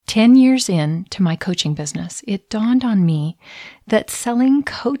10 years into my coaching business, it dawned on me that selling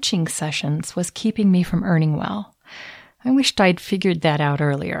coaching sessions was keeping me from earning well. I wished I'd figured that out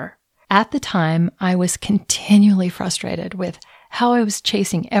earlier. At the time, I was continually frustrated with how I was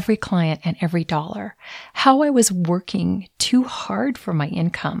chasing every client and every dollar, how I was working too hard for my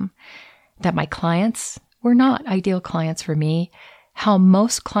income, that my clients were not ideal clients for me, how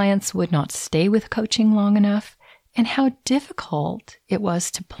most clients would not stay with coaching long enough, and how difficult it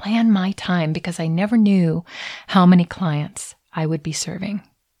was to plan my time because I never knew how many clients I would be serving.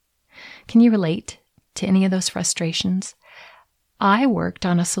 Can you relate to any of those frustrations? I worked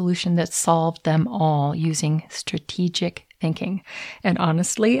on a solution that solved them all using strategic thinking. And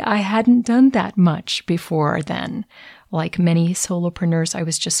honestly, I hadn't done that much before then. Like many solopreneurs, I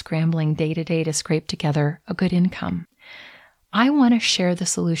was just scrambling day to day to scrape together a good income. I want to share the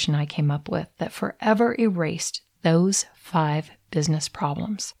solution I came up with that forever erased those 5 business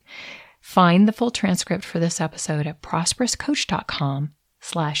problems. Find the full transcript for this episode at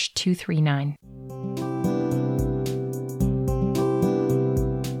prosperouscoach.com/239.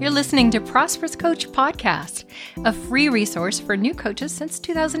 You're listening to Prosperous Coach Podcast, a free resource for new coaches since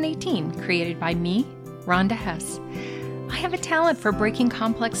 2018, created by me, Rhonda Hess. I have a talent for breaking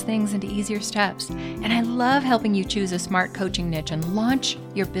complex things into easier steps, and I love helping you choose a smart coaching niche and launch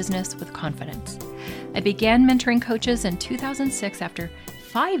your business with confidence. I began mentoring coaches in 2006 after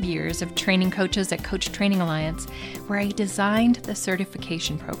 5 years of training coaches at Coach Training Alliance, where I designed the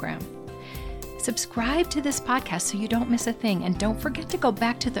certification program. Subscribe to this podcast so you don't miss a thing, and don't forget to go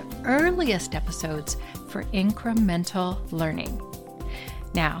back to the earliest episodes for incremental learning.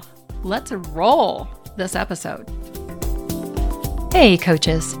 Now, let's roll this episode. Hey,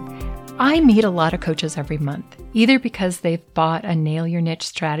 coaches. I meet a lot of coaches every month, either because they've bought a Nail Your Niche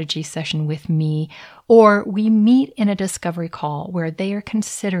strategy session with me, or we meet in a discovery call where they are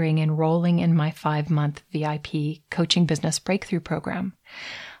considering enrolling in my 5-month VIP coaching business breakthrough program.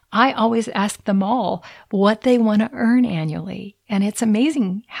 I always ask them all what they want to earn annually, and it's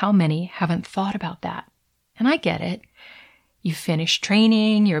amazing how many haven't thought about that. And I get it. You finished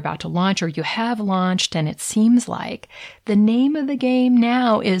training, you're about to launch, or you have launched, and it seems like the name of the game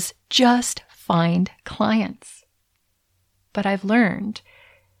now is just find clients. But I've learned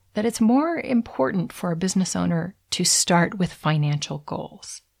that it's more important for a business owner to start with financial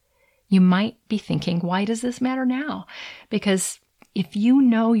goals. You might be thinking, why does this matter now? Because if you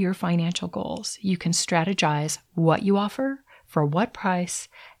know your financial goals, you can strategize what you offer, for what price,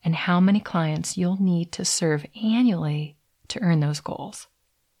 and how many clients you'll need to serve annually to earn those goals.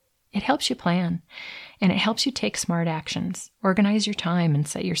 It helps you plan, and it helps you take smart actions, organize your time, and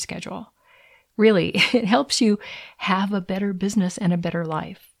set your schedule. Really, it helps you have a better business and a better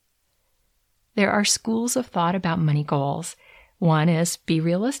life. There are schools of thought about money goals. One is be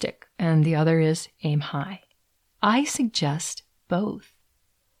realistic, and the other is aim high. I suggest both.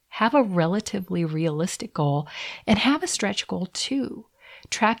 Have a relatively realistic goal and have a stretch goal too.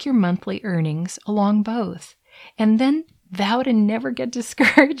 Track your monthly earnings along both, and then vow to never get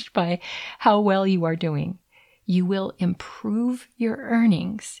discouraged by how well you are doing. You will improve your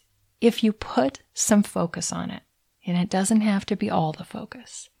earnings if you put some focus on it, and it doesn't have to be all the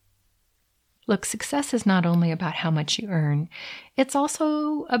focus. Look, success is not only about how much you earn, it's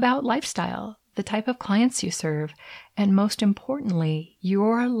also about lifestyle, the type of clients you serve, and most importantly,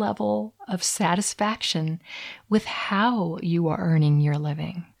 your level of satisfaction with how you are earning your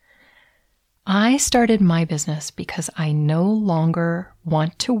living. I started my business because I no longer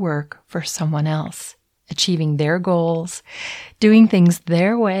want to work for someone else, achieving their goals, doing things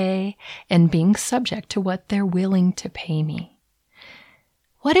their way, and being subject to what they're willing to pay me.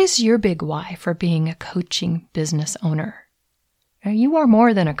 What is your big why for being a coaching business owner? Now, you are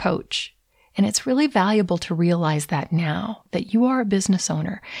more than a coach, and it's really valuable to realize that now, that you are a business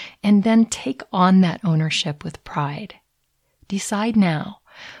owner, and then take on that ownership with pride. Decide now.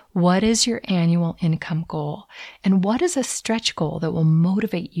 What is your annual income goal? And what is a stretch goal that will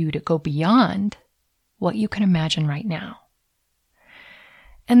motivate you to go beyond what you can imagine right now?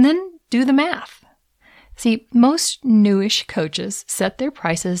 And then do the math. See, most newish coaches set their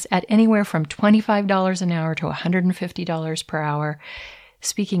prices at anywhere from $25 an hour to $150 per hour,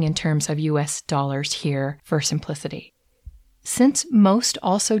 speaking in terms of US dollars here for simplicity. Since most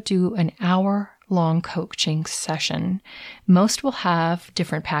also do an hour-long coaching session, most will have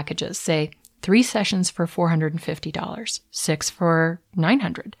different packages, say 3 sessions for $450, 6 for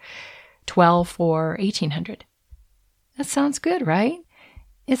 $900, 12 for $1,800. That sounds good, right?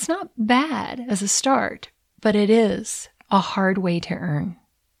 It's not bad as a start, but it is a hard way to earn.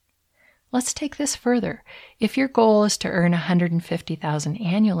 Let's take this further. If your goal is to earn $150,000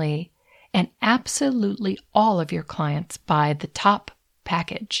 annually, and absolutely all of your clients buy the top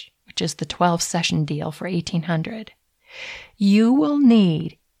package, which is the 12-session deal for $1,800, you will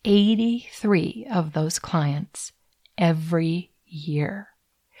need 83 of those clients every year.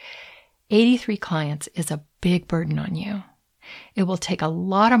 83 clients is a big burden on you. It will take a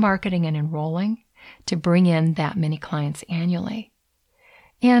lot of marketing and enrolling to bring in that many clients annually.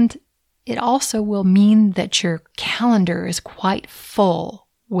 And it also will mean that your calendar is quite full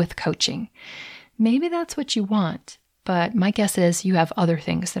with coaching. Maybe that's what you want, but my guess is you have other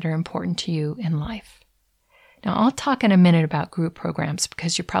things that are important to you in life. Now, I'll talk in a minute about group programs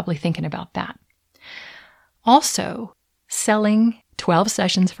because you're probably thinking about that. Also, selling 12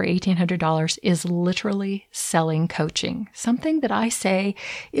 sessions for $1,800 is literally selling coaching, something that I say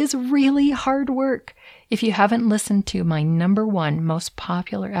is really hard work. If you haven't listened to my #1 most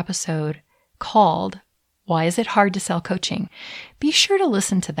popular episode called Why Is It Hard to Sell Coaching? Be sure to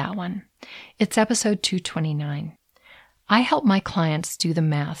listen to that one. It's episode 229. I help my clients do the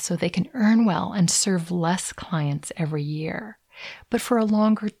math so they can earn well and serve less clients every year, but for a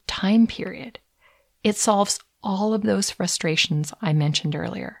longer time period. It solves all of those frustrations I mentioned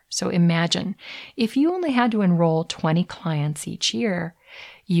earlier. So imagine if you only had to enroll 20 clients each year,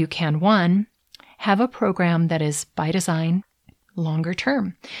 you can, 1, have a program that is by design longer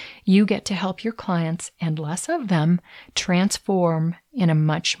term. You get to help your clients and less of them transform in a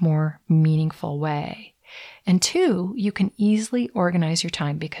much more meaningful way. And 2, you can easily organize your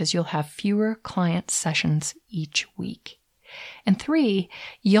time because you'll have fewer client sessions each week. And 3,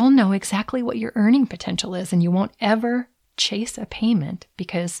 you'll know exactly what your earning potential is and you won't ever chase a payment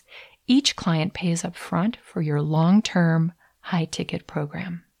because each client pays up front for your long-term, high-ticket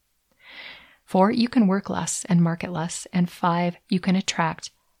program. 4, you can work less and market less. And 5, you can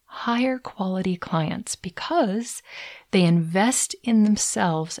attract higher quality clients because they invest in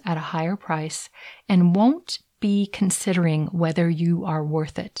themselves at a higher price and won't be considering whether you are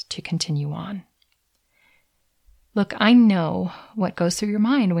worth it to continue on. Look, I know what goes through your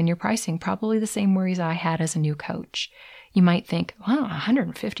mind when you're pricing, probably the same worries I had as a new coach. You might think, wow,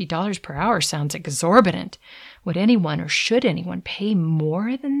 $150 per hour sounds exorbitant. Would anyone or should anyone pay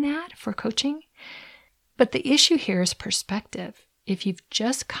more than that for coaching? But the issue here is perspective. If you've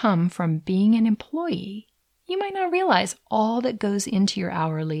just come from being an employee, you might not realize all that goes into your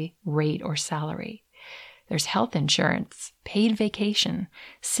hourly rate or salary. There's health insurance, paid vacation,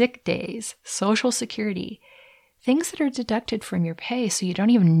 sick days, Social Security, things that are deducted from your pay so you don't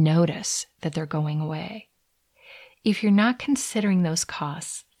even notice that they're going away. If you're not considering those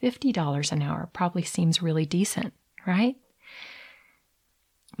costs, $50 an hour probably seems really decent, right?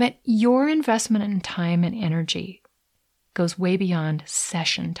 But your investment in time and energy goes way beyond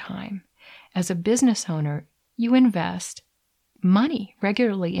session time. As a business owner, you invest money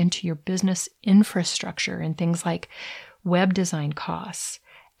regularly into your business infrastructure and things like web design costs,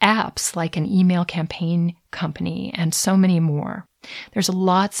 apps like an email campaign company, and so many more. There's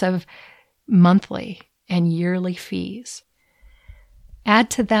lots of monthly and yearly fees. Add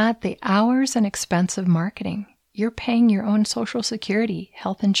to that the hours and expense of marketing. You're paying your own Social Security,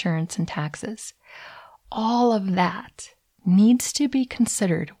 health insurance, and taxes. All of that needs to be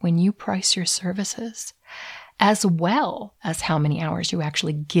considered when you price your services, as well as how many hours you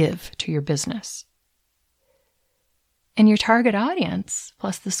actually give to your business. And your target audience,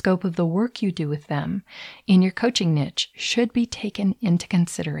 plus the scope of the work you do with them in your coaching niche, should be taken into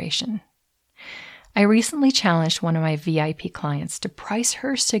consideration. I recently challenged one of my VIP clients to price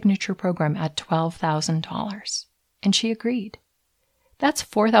her signature program at $12,000, and she agreed. That's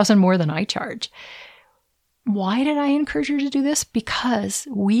 $4,000 more than I charge. Why did I encourage her to do this? Because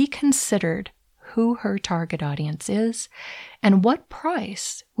we considered who her target audience is and what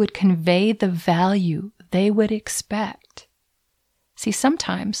price would convey the value they would expect. See,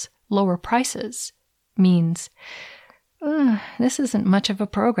 sometimes lower prices means, this isn't much of a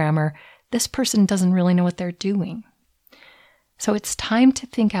program, or this person doesn't really know what they're doing. So it's time to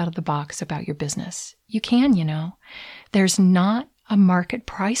think out of the box about your business. You can, There's not a market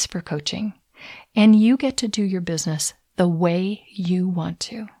price for coaching, and you get to do your business the way you want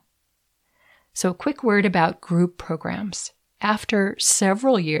to. So a quick word about group programs. After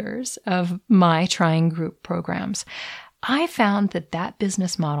several years of my trying group programs, I found that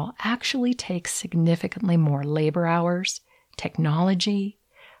business model actually takes significantly more labor hours, technology,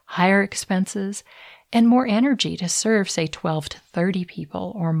 higher expenses, and more energy to serve, say, 12 to 30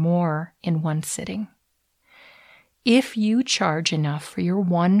 people or more in one sitting. If you charge enough for your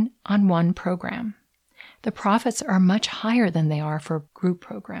one-on-one program, the profits are much higher than they are for group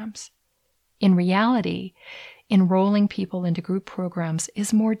programs. In reality, enrolling people into group programs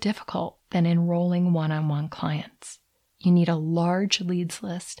is more difficult than enrolling one-on-one clients. You need a large leads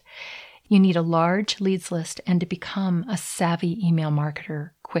list. And to become a savvy email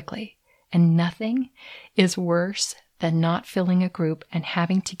marketer quickly. And nothing is worse than not filling a group and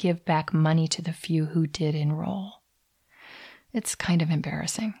having to give back money to the few who did enroll. It's kind of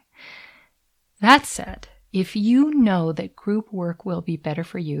embarrassing. That said, if you know that group work will be better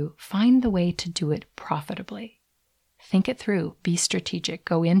for you, find the way to do it profitably. Think it through, be strategic,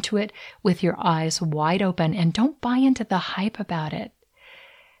 go into it with your eyes wide open, and don't buy into the hype about it.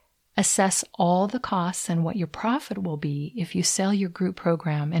 Assess all the costs and what your profit will be if you sell your group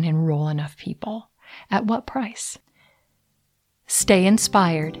program and enroll enough people. At what price? Stay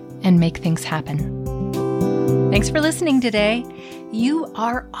inspired and make things happen. Thanks for listening today. You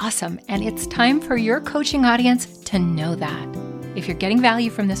are awesome, and it's time for your coaching audience to know that. If you're getting value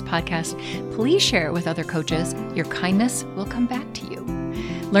from this podcast, please share it with other coaches. Your kindness will come back to you.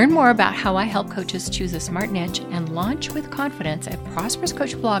 Learn more about how I help coaches choose a smart niche and launch with confidence at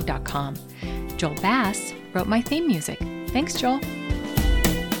prosperouscoachblog.com. Joel Bass wrote my theme music. Thanks, Joel.